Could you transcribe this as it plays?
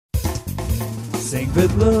Sing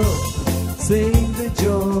with love, sing the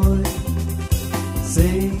joy,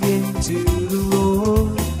 singing to the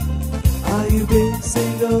Lord. Are you big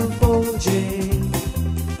singer for Jane?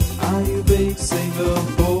 Are you big singer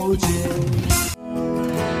for Jane?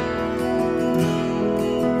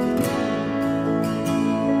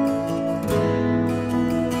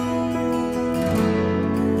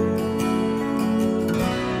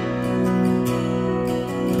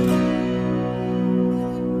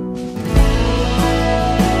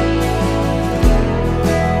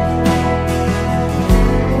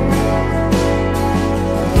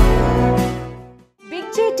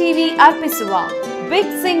 TV ಅರ್ಪಿಸುವ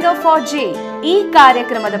big singer for J ಈ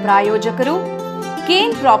ಕಾರ್ಯಕ್ರಮದ ಪ್ರಾಯೋಜಕರು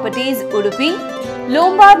Kane properties Udupi,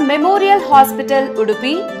 Lombard memorial hospital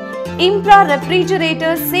Udupi, ಇಂಪ್ರಾ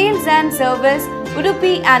refrigerator sales and service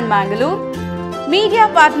Udupi and Mangalore, media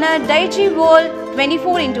partner Daiji world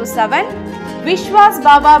 24x7, Vishwas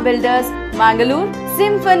Baba builders Mangalore,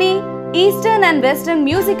 symphony eastern and western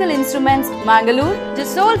musical instruments Mangalore, the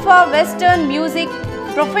soul for western music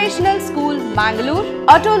Professional School Mangalore,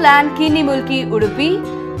 Autoland Kinimulki Udupi,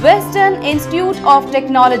 Western Institute of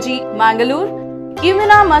Technology Mangalore,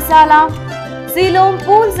 Imina Masala, Siloam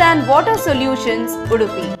Pools and Water Solutions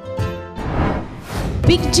Udupi.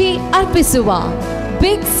 Big J ಅರ್ಪಿಸುವ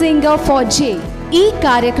big singer for J ಈ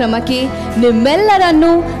ಕಾರ್ಯಕ್ರಮಕ್ಕೆ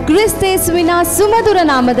ನಿಮ್ಮೆಲ್ಲರನ್ನು ಕ್ರಿಸ್ತೇಸುವಿನ ಸುಮಧುರ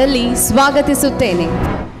ನಾಮದಲ್ಲಿ ಸ್ವಾಗತಿಸುತ್ತೇನೆ.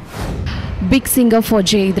 Big singer for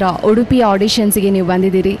J ಇದರ ಉಡುಪಿ ಆಡಿಷನ್ಸ್ಗೆ ನೀವು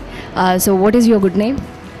ಬಂದಿದ್ದೀರಿ. So what is your good name?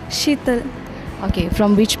 Sheetal. Okay,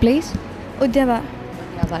 from which place? ಉದ್ಯಾವ.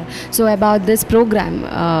 So about this program,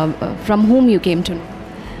 from whom you came to know?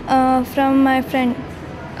 From my friend.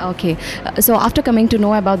 Okay, so after coming to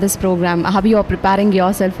know about this program, how you are preparing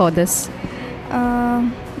yourself for this?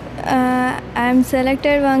 I am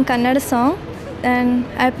selected one Kannada song and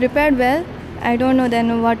I prepared well. I don't know then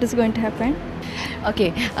what is going to happen. Okay,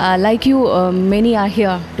 like you, many are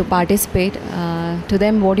here to participate. To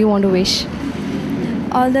them, what do you want to wish?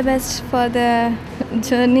 All the best for the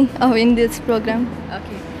journey of in this program.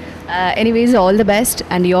 Okay. Anyways, all the best,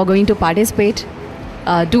 and you are going to participate.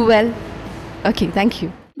 Do well. Okay, thank you.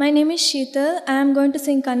 My name is Sheetal. I am going to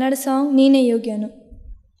sing Kannada song Neene Yogyanu.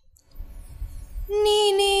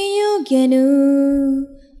 Neene Yogyanu,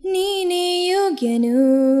 ನೀನೇ ಯೋಗ್ಯನು,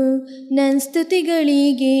 ನನ್ನ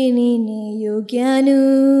ಸ್ತುತಿಗಳಿಗೆ ನೀನೇ ಯೋಗ್ಯನು,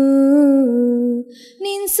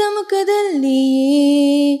 ನಿನ್ನ ಸಮ್ಮುಖದಲ್ಲಿಯೇ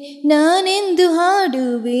ನಾನೆಂದು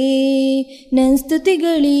ಹಾಡುವೆ, ನನ್ನ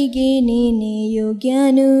ಸ್ತುತಿಗಳಿಗೆ ನೀನೇ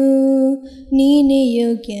ಯೋಗ್ಯನು, ನೀನೇ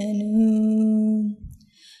ಯೋಗ್ಯನು,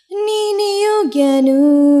 ನೀನೇ ಯೋಗ್ಯನು,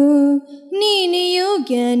 ನೀನೇ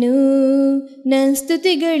ಯೋಗ್ಯನು, ನನ್ನ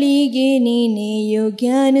ಸ್ತುತಿಗಳಿಗೆ ನೀನೇ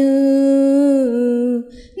ಯೋಗ್ಯನು,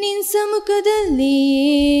 ನಿನ್ನ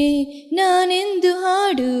ಸಮ್ಮುಖದಲ್ಲಿಯೇ ನಾನೆಂದು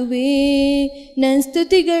ಹಾಡುವೆ, ನನ್ನ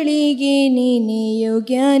ಸ್ತುತಿಗಳಿಗೆ ನೀನೇ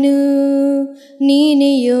ಯೋಗ್ಯನು,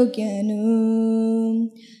 ನೀನೇ ಯೋಗ್ಯನು,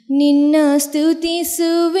 ನಿನ್ನ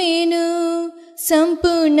ಸ್ತುತಿಸುವೆನು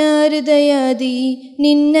ಸಂಪೂರ್ಣ ಹೃದಯದಿ,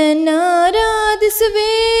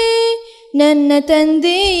 ನಿನ್ನನ್ನಾರಾಧಿಸುವೆ ನನ್ನ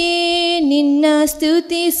ತಂದೆಯೇ, ನಿನ್ನ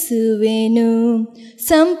ಸ್ತುತಿಸುವೆನು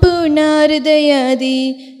ಸಂಪೂರ್ಣ ಹೃದಯದಿ,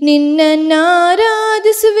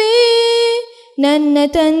 ನಿನ್ನನ್ನಾರಾಧಿಸುವೆ ನನ್ನ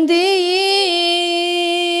ತಂದೆಯೇ,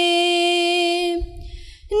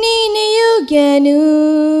 ನೀನೇ ಯೋಗ್ಯನು,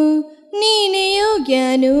 ನೀನೇ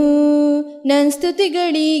ಯೋಗ್ಯನು, ನನ್ನ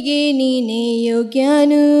ಸ್ತುತಿಗಳಿಗೆ ನೀನೇ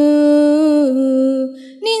ಯೋಗ್ಯನು,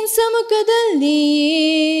 ನಿನ್ನ ಸಮ್ಮುಖದಲ್ಲಿಯೇ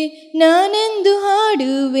ನಾನೆಂದು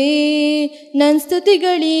ಹಾಡುವೆ, ನನ್ನ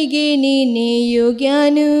ಸ್ತುತಿಗಳಿಗೆ ನೀನೇ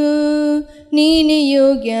ಯೋಗ್ಯನು, ನೀನೇ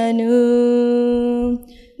ಯೋಗ್ಯನು,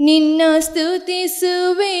 ನಿನ್ನ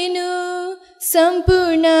ಸ್ತುತಿಸುವೆನು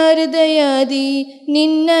ಸಂಪೂರ್ಣ ಹೃದಯದಿ,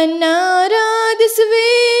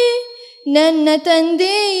 ನಿನ್ನನ್ನಾರಾಧಿಸುವೆ ನನ್ನ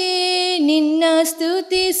ತಂದೆಯೇ, ನಿನ್ನ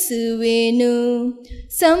ಸ್ತುತಿಸುವೆನು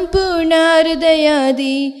ಸಂಪೂರ್ಣ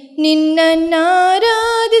ಹೃದಯದಿ,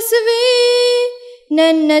 ನಿನ್ನನ್ನಾರಾಧಿಸುವೆ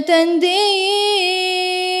ನನ್ನ ತಂದೆಯೇ,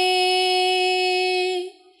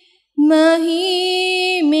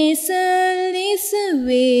 ಮಹಿಮೆ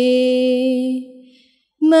ಸಲ್ಲಿಸುವೆ,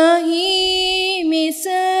 ಮಹಿಮೆ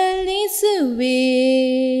ಸಲ್ಲಿಸುವೆ,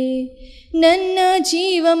 ನನ್ನ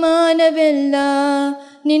ಜೀವಮಾನವೆಲ್ಲ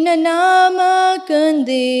ನಿನ್ನ ನಾಮ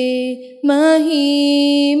ಕಂದೆ,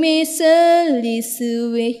 ಮಹಿಮೆ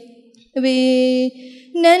ಸಲ್ಲಿಸುವೆ,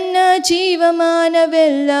 ನನ್ನ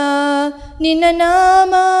ಜೀವಮಾನವೆಲ್ಲ ನಿನ್ನ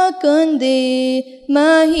ನಾಮ ಕೊಂದೆ,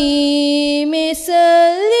 ಮಹಿಮೆ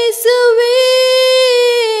ಸಲ್ಲಿಸುವೆ,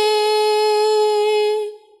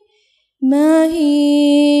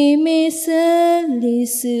 ಮಹಿಮೆ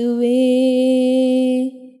ಸಲ್ಲಿಸುವೆ.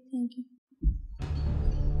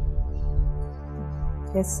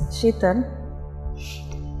 Yes, Sheetal,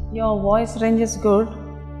 your voice range is good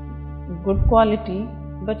quality,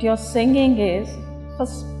 but your singing is,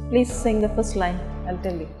 first please sing the first line, I'll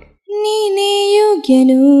tell you. Neene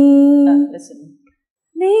yogyanu. Listen.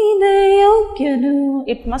 Neene yogyanu.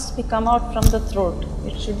 It must be come out from the throat.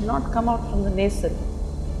 It should not come out from the nasal.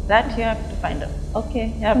 That you have to find out. Okay,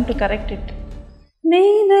 you have to correct it.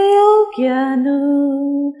 Neene yogyanu.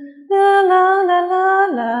 La la la la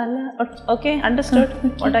la la. Okay, understood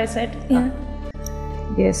what I said? Yeah.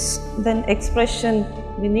 Yes. Then expression.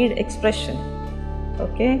 We need expression.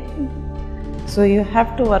 Okay. So you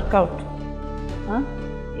have to work out. Huh?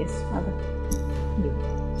 Yes, Father.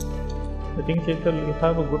 I think, Sheetal, you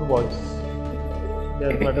have a good voice.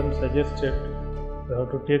 As Madam suggested, you have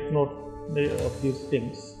to take note of these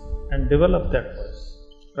things and develop that voice.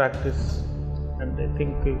 Practice, and I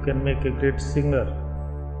think you can make a great singer.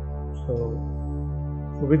 So,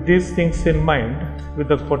 with these things in mind, with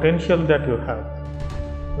the potential that you have,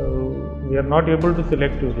 we are not able to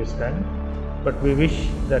select you this time, but we wish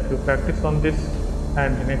that you practice on this,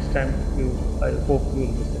 and next time I hope you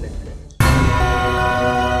will be selected.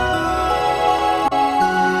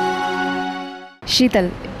 Sheetal,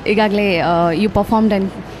 ಈಗಾಗಲೇ you performed and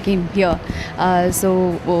came here. So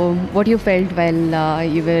what you felt while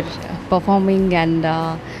you were performing, and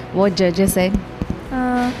what judges said?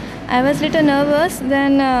 I was little nervous.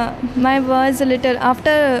 Then my voice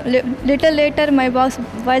little later my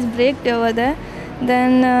voice breaked over there.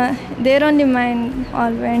 Then there only mine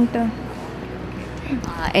all went.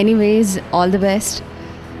 Anyways, all the best.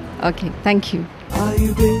 Okay, thank you. Are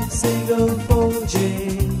you big singer for Jay?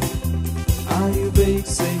 Are you big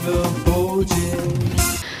singer for Jay?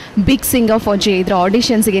 Big singer for J ಇದರ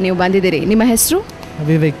ಆಡಿಷನ್ಸ್ಗೆ ನೀವು ಬಂದಿದ್ದೀರಿ. ನಿಮ್ಮ ಹೆಸರು?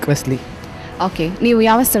 Vivek Wesley. Okay, ನೀವು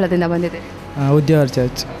ಯಾವ ಸ್ಥಳದಿಂದ ಬಂದಿದ್ದೀರಿ? Udyavara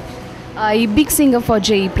church. ಈ ಬಿಗ್ ಸಿಂಗರ್ ಫಾರ್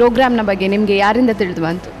ಜೆ ಈ ಪ್ರೋಗ್ರಾಮ್ನ ಬಗ್ಗೆ ನಿಮಗೆ ಯಾರಿಂದ ತಿಳಿದು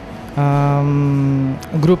ಬಂತು?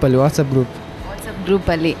 ಗ್ರೂಪಲ್ಲಿ, ವಾಟ್ಸಪ್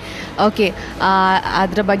ಗ್ರೂಪಲ್ಲಿ. ಓಕೆ,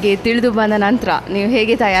 ಅದರ ಬಗ್ಗೆ ತಿಳಿದು ಬಂದ ನಂತರ ನೀವು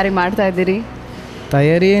ಹೇಗೆ ತಯಾರಿ ಮಾಡ್ತಾ ಇದ್ದೀರಿ?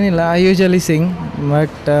 ತಯಾರಿ ಏನಿಲ್ಲ, ಐ ಯೂಶಲಿ ಸಿಂಗ್,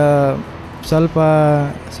 ಬಟ್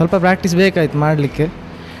ಸ್ವಲ್ಪ ಪ್ರಾಕ್ಟೀಸ್ ಬೇಕಾಯ್ತು ಮಾಡಲಿಕ್ಕೆ.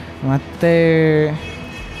 ಮತ್ತು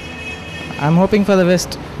I am hoping for the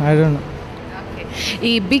best. I don't know.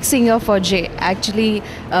 ಈ big singer for J actually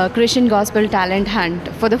Christian gospel talent Hunt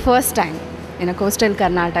for the first time in coastal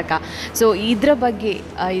Karnataka. So ಇದರ ಬಗ್ಗೆ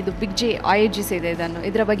ಇದು ಬಿಗ್ ಜೆ ಆಯೋಜಿಸಿದೆ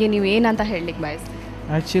ಇದರ ಬಗ್ಗೆ ನೀವು ಏನಂತ ಹೇಳಲಿಕ್ಕೆ ಬಯಸ್ತೀರಿ?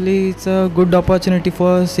 Actually it's a good opportunity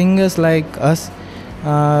for singers like us.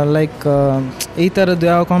 ಈ ಥರದ್ದು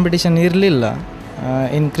ಯಾವ ಕಾಂಪಿಟೇಷನ್ ಇರಲಿಲ್ಲ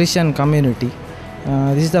ಇನ್ Christian community.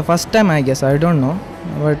 This is the first time I guess. I don't know,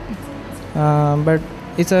 but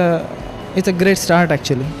it's a great start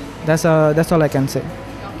actually. That's all I can say.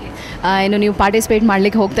 ಇನ್ನು ನೀವು participate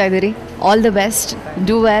ಮಾಡಲಿಕ್ಕೆ ಹೋಗ್ತಾ ಇದ್ದೀರಿ. All the best,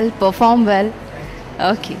 do well, perform well.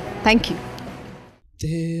 Okay, thank you.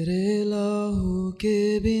 तेरे लहू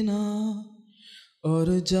के बिना और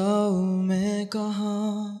जाऊं मैं कहाँ,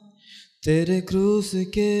 तेरे क्रूस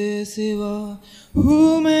के सिवा हूँ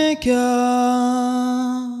मैं क्या,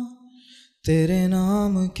 तेरे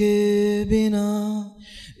नाम के बिना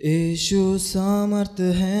यीशु सामर्थ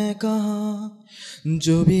है कहाँ,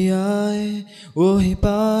 जो भी आए वो ही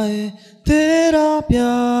पाए तेरा प्यार।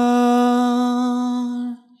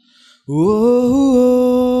 ओ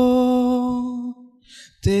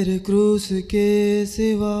तेरे क्रूस के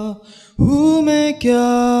सिवा हूँ मैं क्या,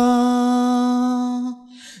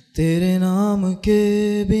 तेरे नाम के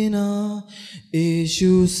बिना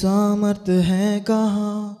यीशु सामर्थ है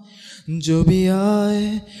कहाँ, जो भी आए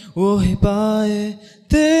वो ही पाए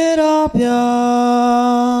तेरा प्यार।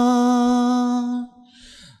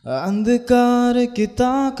 अंधकार की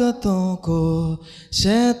ताकतों को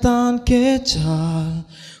शैतान के चाल,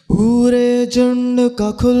 पूरे झुंड का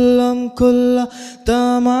खुल्लम खुल्ला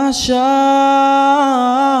तमाशा,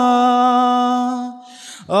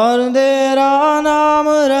 और तेरा नाम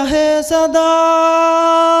रहे सदा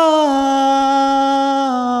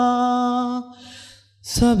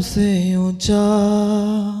सबसे ऊंचा,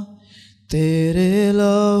 तेरे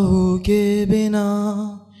लहू के बिना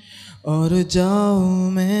और जाऊं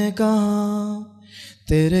मैं कहाँ,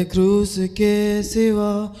 तेरे क्रूस के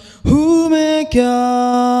सिवा हूँ मैं क्या,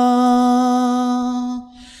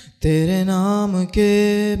 तेरे नाम के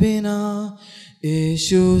बिना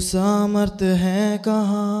यीशु सामर्थ है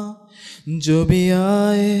कहाँ, जो भी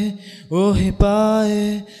आए वो ही पाए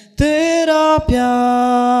तेरा प्यार।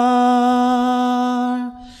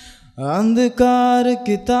 अंधकार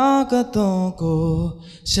की ताकतों को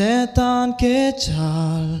शैतान के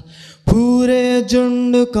चाल, पूरे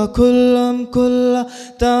झुंड का खुल्लम खुल्ला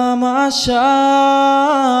तमाशा,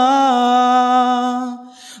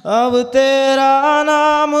 अब तेरा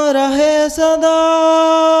नाम रहे सदा,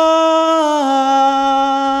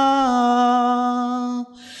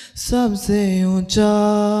 सबसे ऊंचा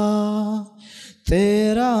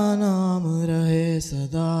तेरा नाम रहे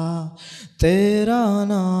सदा, तेरा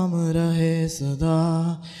नाम रहे सदा,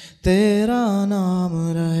 तेरा नाम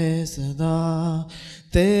रहे सदा,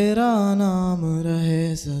 तेरा नाम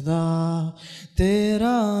रहे सदा,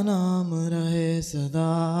 तेरा नाम रहे सदा,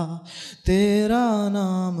 तेरा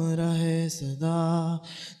नाम रहे सदा,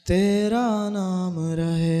 तेरा नाम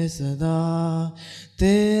रहे सदा,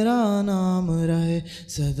 तेरा नाम रहे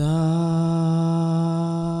सदा.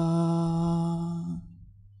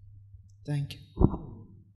 Thank you.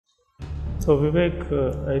 So Vivek,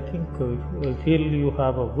 I think I feel you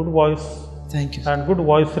have a good voice. Thank you. And good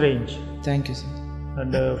voice range. Thank you, sir.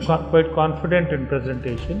 And quite confident in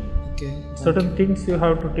presentation. Okay. Certain things you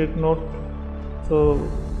have to take note. So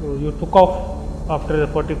you took off after a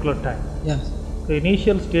particular time. Yes. The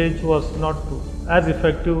initial stage was not as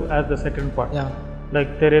effective as the second part. Yeah.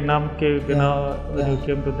 Like Tere Naam Ke Bina, when you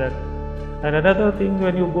came to that. And another thing,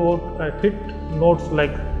 when you go hit notes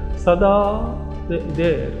like Sada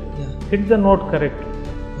there, hit the note correctly.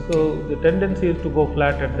 So the tendency is to go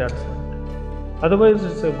flat at that point. Otherwise,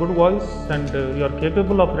 it's a good voice and you are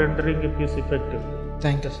capable of rendering a piece effectively.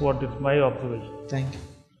 Thank you. That's what is my observation. Thank you.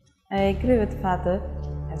 I agree with father,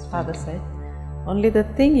 as father said. Only the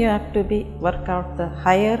thing you have to be work out the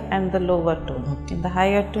higher and the lower tone. Okay. In the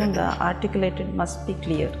higher tone, the articulated must be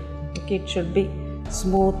clear. Okay, it should be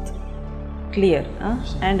smooth, clear,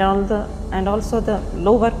 and also the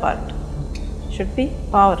lower part should be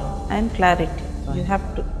power and clarity. You have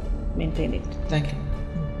to maintain it. Thank you.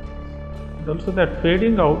 And also that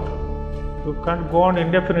fading out, you can't go on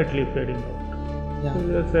indefinitely fading out. Yeah. So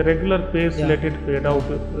there's a regular pace, let it fade out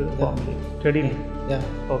formally, steadily. Yeah.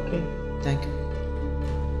 Okay. Thank you.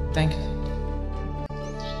 Thank you.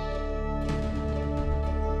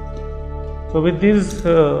 So with these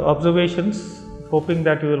observations, hoping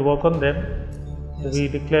that you will work on them, we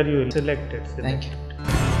declare you selected. Thank you.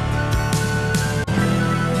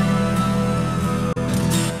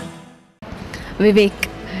 Vivek,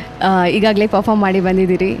 ಈಗಾಗಲೇ perform ಮಾಡಿ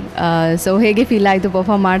ಬಂದಿದ್ದೀರಿ. So ಹೇಗೆ feel ಆಯಿತು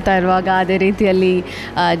perform ಮಾಡ್ತಾ ಇರುವಾಗ? ಅದೇ ರೀತಿಯಲ್ಲಿ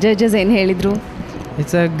judges ಏನು ಹೇಳಿದರು?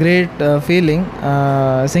 It's a great feeling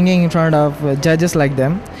singing in front of judges like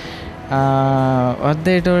them. What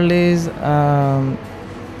they told is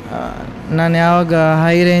ನಾನು ಯಾವಾಗ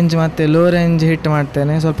ಹೈ ರೇಂಜ್ ಮತ್ತು ಲೋ ರೇಂಜ್ ಹಿಟ್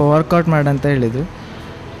ಮಾಡ್ತೇನೆ, ಸ್ವಲ್ಪ ವರ್ಕೌಟ್ ಮಾಡಂತ ಹೇಳಿದರು.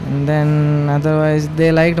 Then otherwise they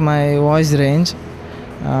liked my voice range.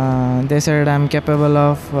 They side I am capable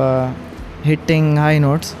of hitting high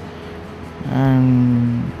notes, and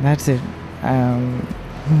that's it.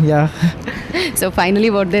 Yeah. So finally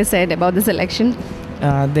what they said about the selection?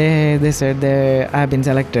 They said I have been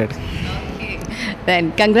selected. Okay. Then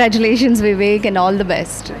congratulations Vivek and all the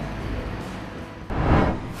best.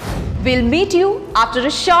 We'll meet you after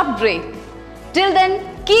a short break. Till then,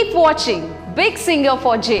 keep watching Big Singer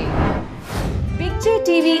for J. Big J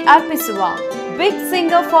TV ಅರ್ಪಿಸುವ Big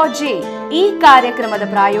Singer for J ಈ ಕಾರ್ಯಕ್ರಮದ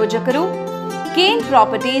ಪ್ರಾಯೋಜಕರು Kane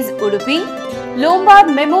properties Udupi,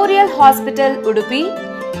 Lombard memorial hospital Udupi,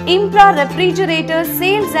 ಇಂಪ್ರಾ refrigerator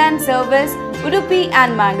sales and service Udupi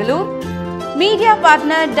and Mangalore, media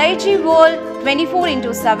partner Daiichi World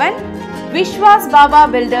 24/7, Vishwas Baba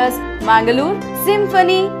Builders Mangalore,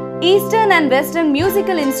 Symphony Eastern and Western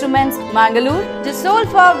Musical Instruments Mangalore, The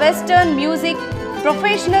Solfa Western Music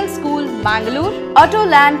Professional School Mangalore,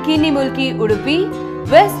 Autoland Kinimulki Udupi,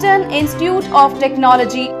 Western Institute of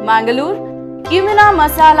Technology Mangalore, Imuna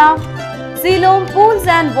Masala, Siloam Pools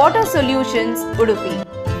and Water Solutions Udupi.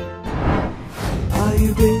 Are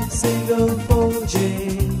you big singer for J?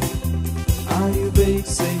 Are you big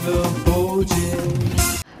singer for J?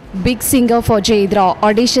 Big singer for J ಇದರ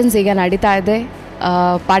auditions ಈಗ ನಡೀತಾ ಇದೆ.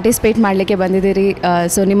 Participate ಮಾಡಲಿಕ್ಕೆ ಬಂದಿದ್ದೀರಿ.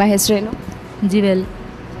 So ನಿಮ್ಮ ಹೆಸರೇನು? Jewel.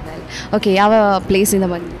 Okay, ಯಾವ ಪ್ಲೇಸಿಂದ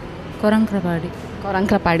ಬಂದು?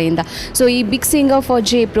 ಕೊರಂಕ್ರಪಾಡಿಯಿಂದ. ಸೊ ಈ ಬಿಗ್ ಸಿಂಗರ್ ಫಾರ್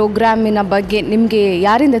ಜೆ ಪ್ರೋಗ್ರಾಮಿನ ಬಗ್ಗೆ ನಿಮಗೆ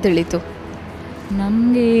ಯಾರಿಂದ ತಿಳಿತು?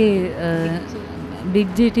 ನಮಗೆ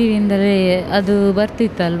ಬಿಗ್ ಜಿ ಟಿ ವಿಯಿಂದಲೇ ಅದು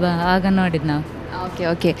ಬರ್ತಿತ್ತಲ್ವಾ, ಆಗ ನೋಡಿದ್ದು ನಾವು. Okay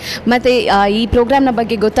okay. ಮತ್ತು ಈ ಪ್ರೋಗ್ರಾಮ್ನ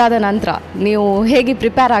ಬಗ್ಗೆ ಗೊತ್ತಾದ ನಂತರ ನೀವು ಹೇಗೆ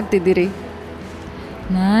ಪ್ರಿಪೇರ್ ಆಗ್ತಿದ್ದೀರಿ?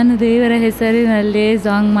 ನಾನು ದೇವರ ಹೆಸರಿನಲ್ಲೇ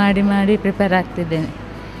ಸಾಂಗ್ ಮಾಡಿ ಮಾಡಿ ಪ್ರಿಪೇರ್ ಆಗ್ತಿದ್ದೇನೆ.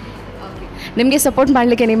 ನಿಮಗೆ ಸಪೋರ್ಟ್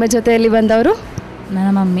ಮಾಡಲಿಕ್ಕೆ ನಿಮ್ಮ ಜೊತೆಯಲ್ಲಿ ಬಂದವರು? ನನ್ನ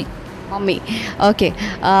ಮಮ್ಮಿ. ಓಕೆ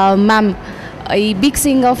ಮ್ಯಾಮ್, ಈ big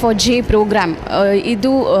singer for J program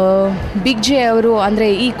ಇದು ಬಿಗ್ ಜೆ ಅವರು ಅಂದರೆ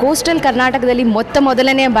ಈ ಕೋಸ್ಟಲ್ ಕರ್ನಾಟಕದಲ್ಲಿ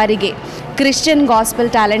ಮೊದಲನೇ ಬಾರಿಗೆ ಕ್ರಿಶ್ಚಿಯನ್ ಗಾಸ್ಪಲ್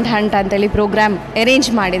ಟ್ಯಾಲೆಂಟ್ ಹಂಟ್ ಅಂತೇಳಿ ಪ್ರೋಗ್ರಾಮ್ ಅರೇಂಜ್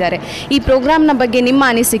ಮಾಡಿದ್ದಾರೆ. ಈ ಪ್ರೋಗ್ರಾಮ್ನ ಬಗ್ಗೆ ನಿಮ್ಮ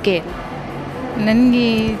ಅನಿಸಿಕೆ? ನನಗೆ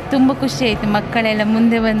ತುಂಬ ಖುಷಿ ಆಯಿತು, ಮಕ್ಕಳೆಲ್ಲ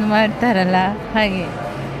ಮುಂದೆ ಬಂದು ಮಾಡ್ತಾರಲ್ಲ ಹಾಗೆ.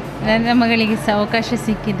 ನನ್ನ ಮಗಳಿಗೆ ಸಹ ಅವಕಾಶ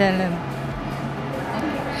ಸಿಕ್ಕಿದ್ದಲ್ಲ.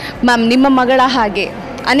 ಮ್ಯಾಮ್, ನಿಮ್ಮ ಮಗಳ ಹಾಗೆ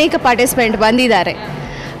ಅನೇಕ ಪಾರ್ಟಿಸಿಪೆಂಟ್ ಬಂದಿದ್ದಾರೆ.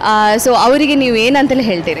 ಸೊ ಅವರಿಗೆ ನೀವು ಏನಂತಲೇ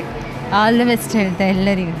ಹೇಳ್ತೀರಿ? ಆಲ್ ದ ಬೆಸ್ಟ್ ಹೇಳ್ತಾ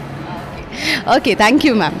ಎಲ್ಲರಿಗೂ. Okay, thank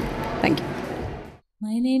you ma'am, thank you.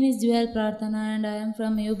 My name is Jewel Prarthana and I am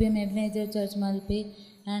from UBM Ebenezer Church Malpe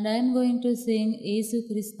and I am going to sing Yesu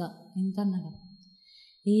Krista in Kannada.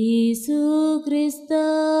 Yesu Krista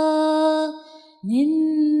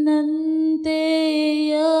ನಿನ್ನಂತೆ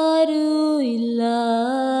ಯಾರೂ ಇಲ್ಲ,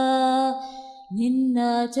 ನಿನ್ನ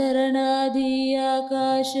ಚರಣದಿ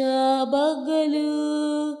ಆಕಾಶ ಬಗ್ಗಲು,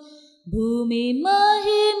 ಭೂಮಿ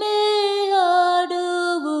ಮಹಿಮೆ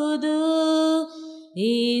ಹಾಡುವುದು.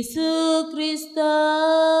 ಯೇಸು ಕ್ರಿಸ್ತ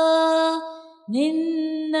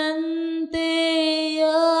ನಿನ್ನಂತೆ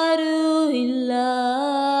ಯಾರೂ ಇಲ್ಲ,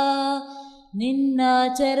 ನಿನ್ನ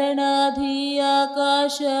ಚರಣದಿ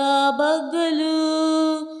ಆಕಾಶ ಬಗ್ಗಲು,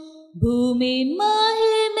 ಭೂಮಿ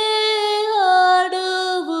ಮಹಿಮೆ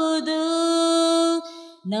ಹಾಡುವುದು.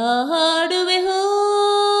 ನಾ ಹಾಡುವೆ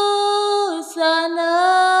ಹೋಸನ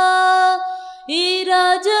ಈ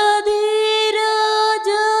ರಾಜಾಧಿರಾಜಗೆ,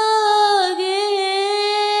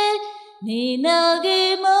 ನಿನಗೆ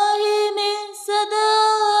ಮಹಿಮೆ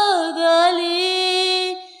ಸದಾಗಲಿ,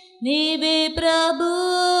 ನೀವೇ ಪ್ರಭು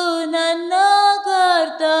ನನ್ನ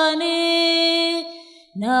ಕರ್ತನೇ.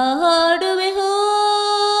 ನಾ ಹಾಡುವೆ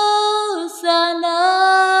ಹೋಸನ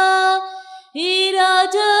ಈ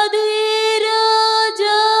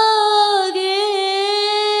ರಾಜಾಧಿರಾಜಗೆ,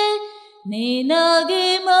 ನಿನಗೆ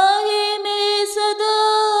ಮಹಿಮೆ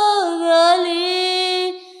ಸದಾಗಲಿ,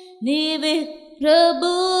 ನೀವೇ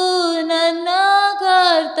ಪ್ರಭು ನನ್ನ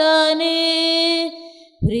ಕರ್ತನೇ.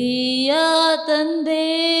 ಪ್ರಿಯ ತಂದೆ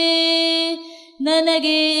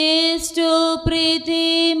ನನಗೆ ಎಷ್ಟು ಪ್ರೀತಿ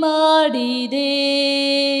ಮಾಡಿದೆ,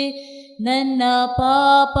 ನನ್ನ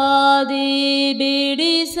ಪಾಪಾದಿ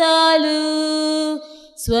ಬಿಡಿಸಲು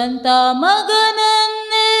ಸ್ವಂತ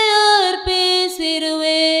ಮಗನನ್ನೇ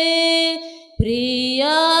ಅರ್ಪಿಸಿರುವೆ. ಪ್ರಿಯ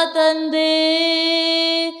ತಂದೆ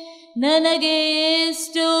ನನಗೆ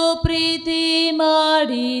ಎಷ್ಟು ಪ್ರೀತಿ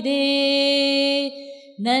ಮಾಡಿದೆ,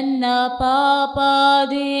 ನನ್ನ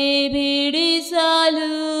ಪಾಪಾದಿ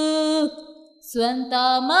ಬಿಡಿಸಲು ಸ್ವಂತ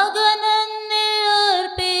ಮಗನನ್ನೇ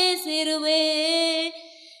ಅರ್ಪಿಸಿರುವೆ.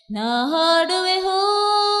 ನಾ ಹಾಡುವೆ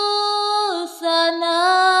ಹೋಸನ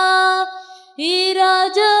ಈ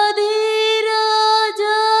ರಾಜಾಧಿರಾಜಗೆ,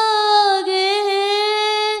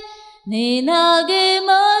 ನಿನಗೆ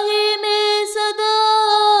ಮಹಿಮೆ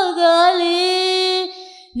ಸದಾಗಲಿ,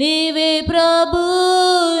 ನೀವೇ ಪ್ರಭು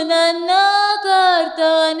ನನ್ನ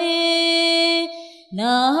ಕರ್ತನೇ.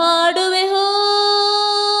 ನಾ ಹಾಡುವೆ ಹೋಸನ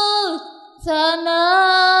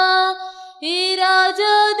ಈ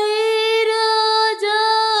ರಾಜಾಧಿರಾಜಗೆ,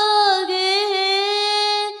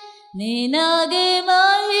 ನಿನಗೆ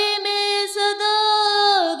ಮಹಿಮೆ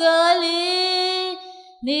ಸದಾಗಲಿ,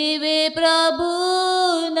 ನೀವೇ ಪ್ರಭು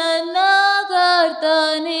ನನ್ನ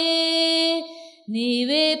ಕರ್ತನೇ.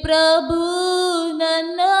 ನೀವೇ ಪ್ರಭು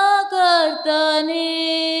ನನ್ನ ಕರ್ತನೇ,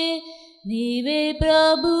 ನೀವೇ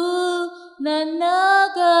ಪ್ರಭು ನನ್ನ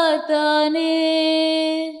ಕರ್ತನೇ.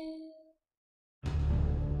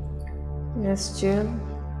 Yes, Jill,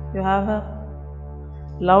 you have a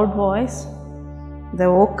loud voice. The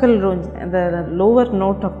vocal range, the lower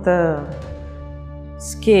note of the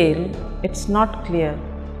scale, it's not clear.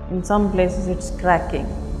 In some places it's cracking,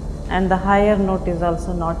 and the higher note is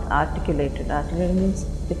also not articulated. Articulated means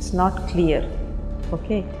it's not clear,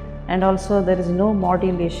 okay? And also there is no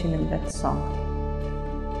modulation in that song.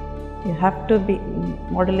 You have to be,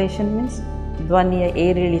 modulation means ಧ್ವನಿಯ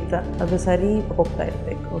ಏರಿಳಿತ ಅದು ಸರಿ ಹೋಗ್ತಾ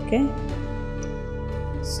ಇರಬೇಕು, okay?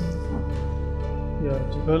 Yeah,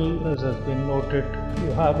 Jewel, as has been noted,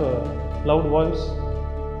 you have a loud voice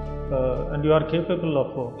and you are capable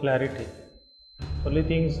of clarity. Only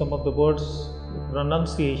thing, some of the words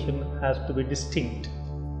pronunciation has to be distinct,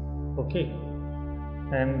 okay?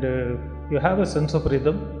 And you have a sense of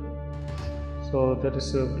rhythm, so that is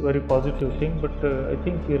a very positive thing, but I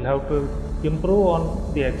think you'll have to improve on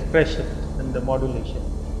the expression and the modulation.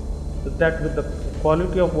 So that with the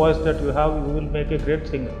quality of voice that you have, you will make a great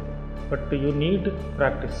singer, but you need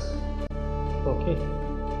practice, okay?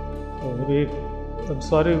 I'm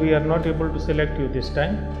sorry we are not able to select you this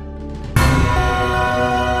time.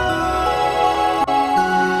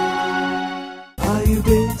 Are you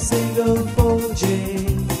big singer for Jay?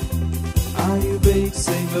 Are you big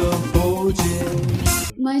singer for Jay?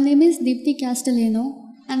 My name is Deepthi Castellano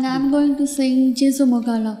and I am going to sing Jesu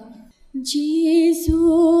Mogala. Jesu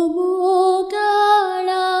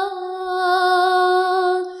Mogala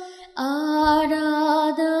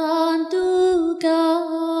Aradantuka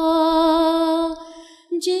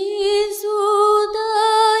Jesu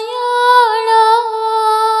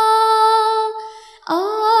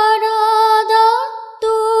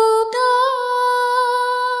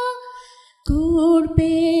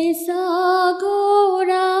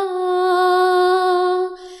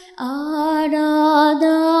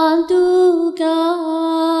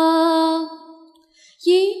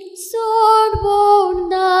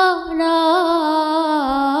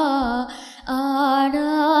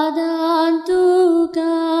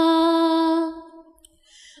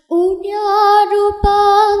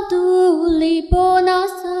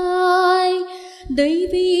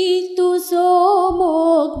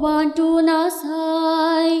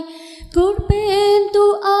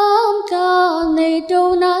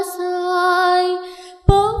भेटौनासाई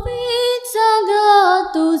पवित्रसँग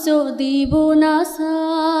तुझो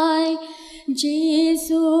दिबोनासाई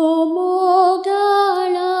जेसु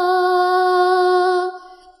मोगाला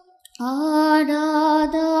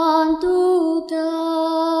आराधन तुका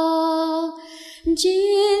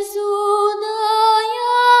जेसु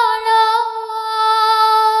दयाला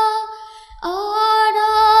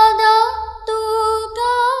आराधन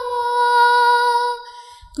तुका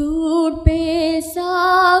कुर्पेसा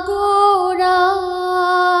गोरा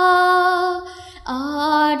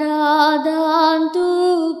आराधन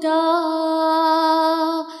तुका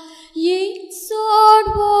येसोड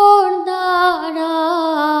बोर्दारा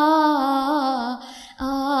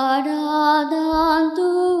आराधन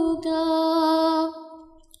तुका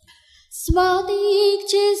स्वादिक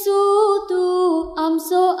जेसु तू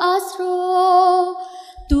आमचो आसरो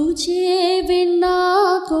तुझे विना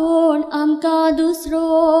कोण आमकां दुसरो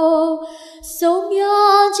सौम्या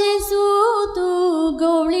जेसु तू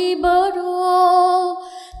गवळी बरो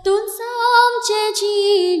तुझ आमचे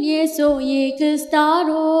जीण येसो एकच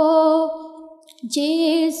तारो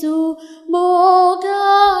जेसु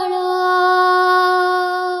मोगाळा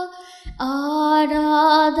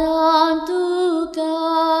आराधन तुका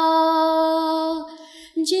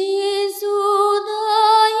जेसु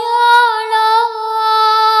दयाळा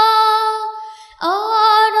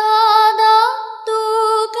आराधन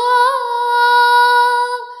तुका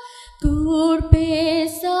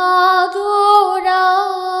कुर्पेसा गोरा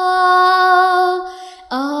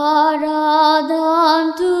आराधन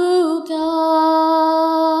तुका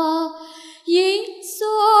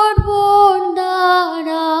येसोड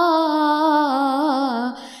बोंदारा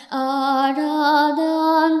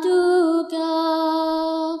आराधन तुका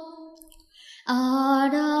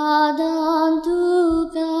आराधन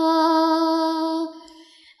तुका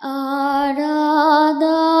आराधन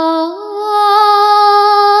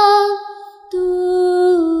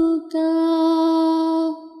तुका.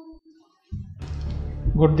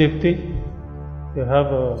 Good Deepti, you have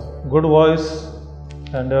a good voice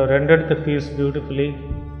and you have rendered the piece beautifully.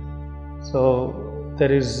 So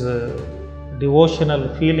there is a devotional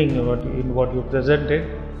feeling in what you presented.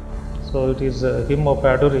 So it is a hymn of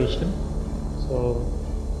adoration. So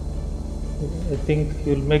I think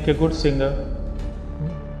you will make a good singer.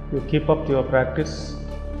 You keep up your practice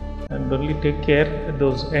and only take care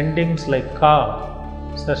those endings like ka,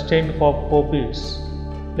 sustained for 4 beats.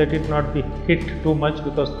 Let it not be hit too much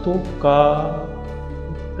because tu ka,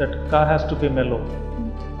 that ka has to be mellow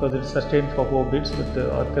because it's sustained for 4 beats, but the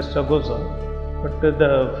orchestra goes on. But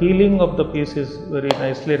the feeling of the piece is very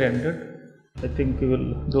nicely rendered. I think you will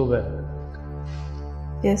do well.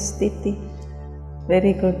 Yes, Deepti.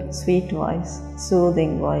 Very good, sweet voice,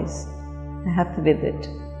 soothing voice. I'm happy with it.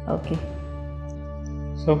 Okay.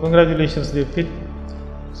 So congratulations, Deepti.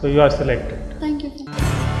 So you are selected. Thank you.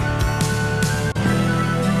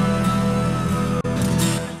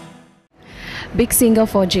 Big singer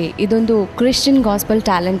for J ಇದೊಂದು Christian gospel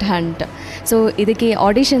talent Hunt. So ಇದಕ್ಕೆ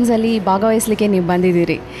ಆಡಿಷನ್ಸಲ್ಲಿ ಭಾಗವಹಿಸಲಿಕ್ಕೆ ನೀವು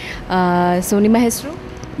ಬಂದಿದ್ದೀರಿ. So ನಿಮ್ಮ ಹೆಸರು?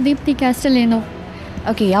 Deepti ಕ್ಯಾಸ್ಟಲೇನೋ.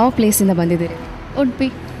 Okay, ಯಾವ ಪ್ಲೇಸಿಂದ ಬಂದಿದ್ದೀರಿ?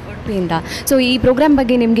 ಉಡುಪಿಯಿಂದ. So ಈ ಪ್ರೋಗ್ರಾಮ್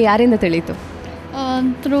ಬಗ್ಗೆ ನಿಮಗೆ ಯಾರಿಂದ ತಿಳಿಯಿತು?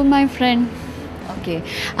 Through my friend. Okay,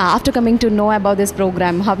 after coming to know about this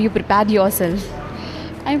program, how you prepared your self?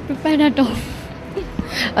 I prepared at all.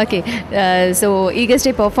 Okay, so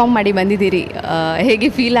ಈಗಷ್ಟೇ ಪರ್ಫಾರ್ಮ್ ಮಾಡಿ ಬಂದಿದ್ದೀರಿ. ಹೇಗೆ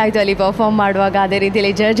ಫೀಲ್ ಆಯಿತು ಅಲ್ಲಿ ಪರ್ಫಾರ್ಮ್ ಮಾಡುವಾಗ? ಅದೇ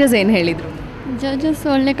ರೀತಿಯಲ್ಲಿ ಜಡ್ಜಸ್ ಏನು ಹೇಳಿದರು? ಜಡ್ಜಸ್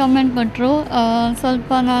ಒಳ್ಳೆ ಕಮೆಂಟ್ ಕೊಟ್ಟರು.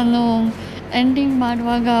 ಸ್ವಲ್ಪ ನಾನು ಎಂಡಿಂಗ್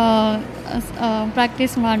ಮಾಡುವಾಗ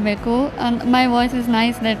ಪ್ರಾಕ್ಟೀಸ್ ಮಾಡಬೇಕು. My voice is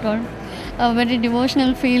nice, that all. Very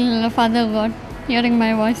devotional feel father god hearing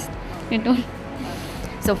my voice, it all.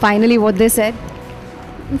 So finally what they said?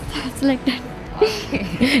 It's like that.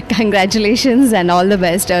 Congratulations and all the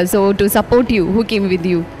best. So to support you, who came with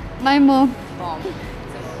you? My mom.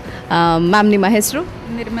 Ma'am, ನಿಮ್ಮ ಹೆಸರು?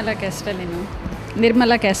 Nirmala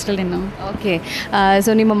Castelino. Okay, so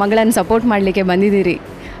ನಿಮ್ಮ ಮಗಳನ್ನು support ಮಾಡಲಿಕ್ಕೆ ಬಂದಿದ್ದೀರಿ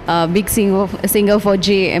big singer for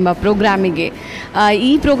J ಎಂಬ ಪ್ರೋಗ್ರಾಮಿಗೆ.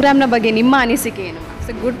 ಈ ಪ್ರೋಗ್ರಾಮ್ನ ಬಗ್ಗೆ ನಿಮ್ಮ ಅನಿಸಿಕೆ ಏನು? It's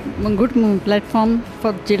a good platform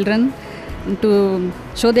for children to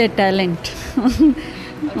show their talent.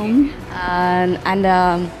 And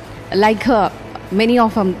like her, many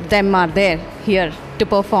of them are there here to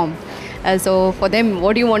perform. So for them,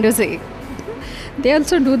 what do you want to say? They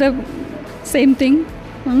also do the same thing.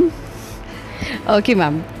 Okay,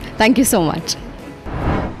 ma'am. Thank you so much.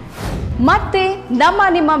 ಮತ್ತೆ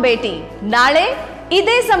ನಿಮ್ಮ ಭೇಟಿ ನಾಳೆ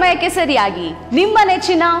ಇದೇ ಸಮಯಕ್ಕೆ ಸರಿಯಾಗಿ ನಿಮ್ಮ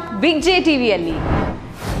ನೆಚ್ಚಿನ big J ಟಿವಿಯಲ್ಲಿ.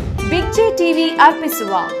 ಬಿಗ್ ಜೆ ಟಿವಿ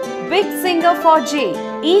ಅರ್ಪಿಸುವ ಬಿಗ್ ಸಿಂಗರ್ ಫಾರ್ ಜೆ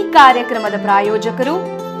ಈ ಕಾರ್ಯಕ್ರಮದ ಪ್ರಾಯೋಜಕರು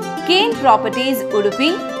Kane properties Udupi,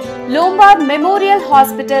 Lombard memorial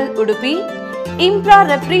hospital Udupi, Impra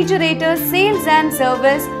Refrigerator Sales and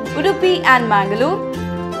Service, Udupi and Mangalore.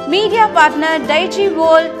 Media partner Daiichi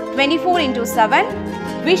World 24/7.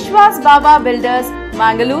 Vishwas Baba Builders,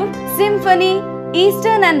 Mangalore. Symphony,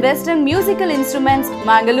 Eastern and Western Musical Instruments,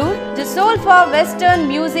 Mangalore. The Soul for Western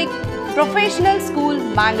Music Professional School,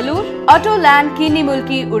 Mangalore. Autoland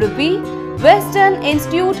Kinimulki, Udupi. Western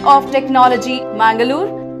Institute of Technology, Mangalore.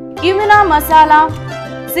 Yumina Masala,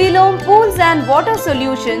 Siloam Pools and Water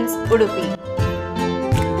Solutions, Udupi.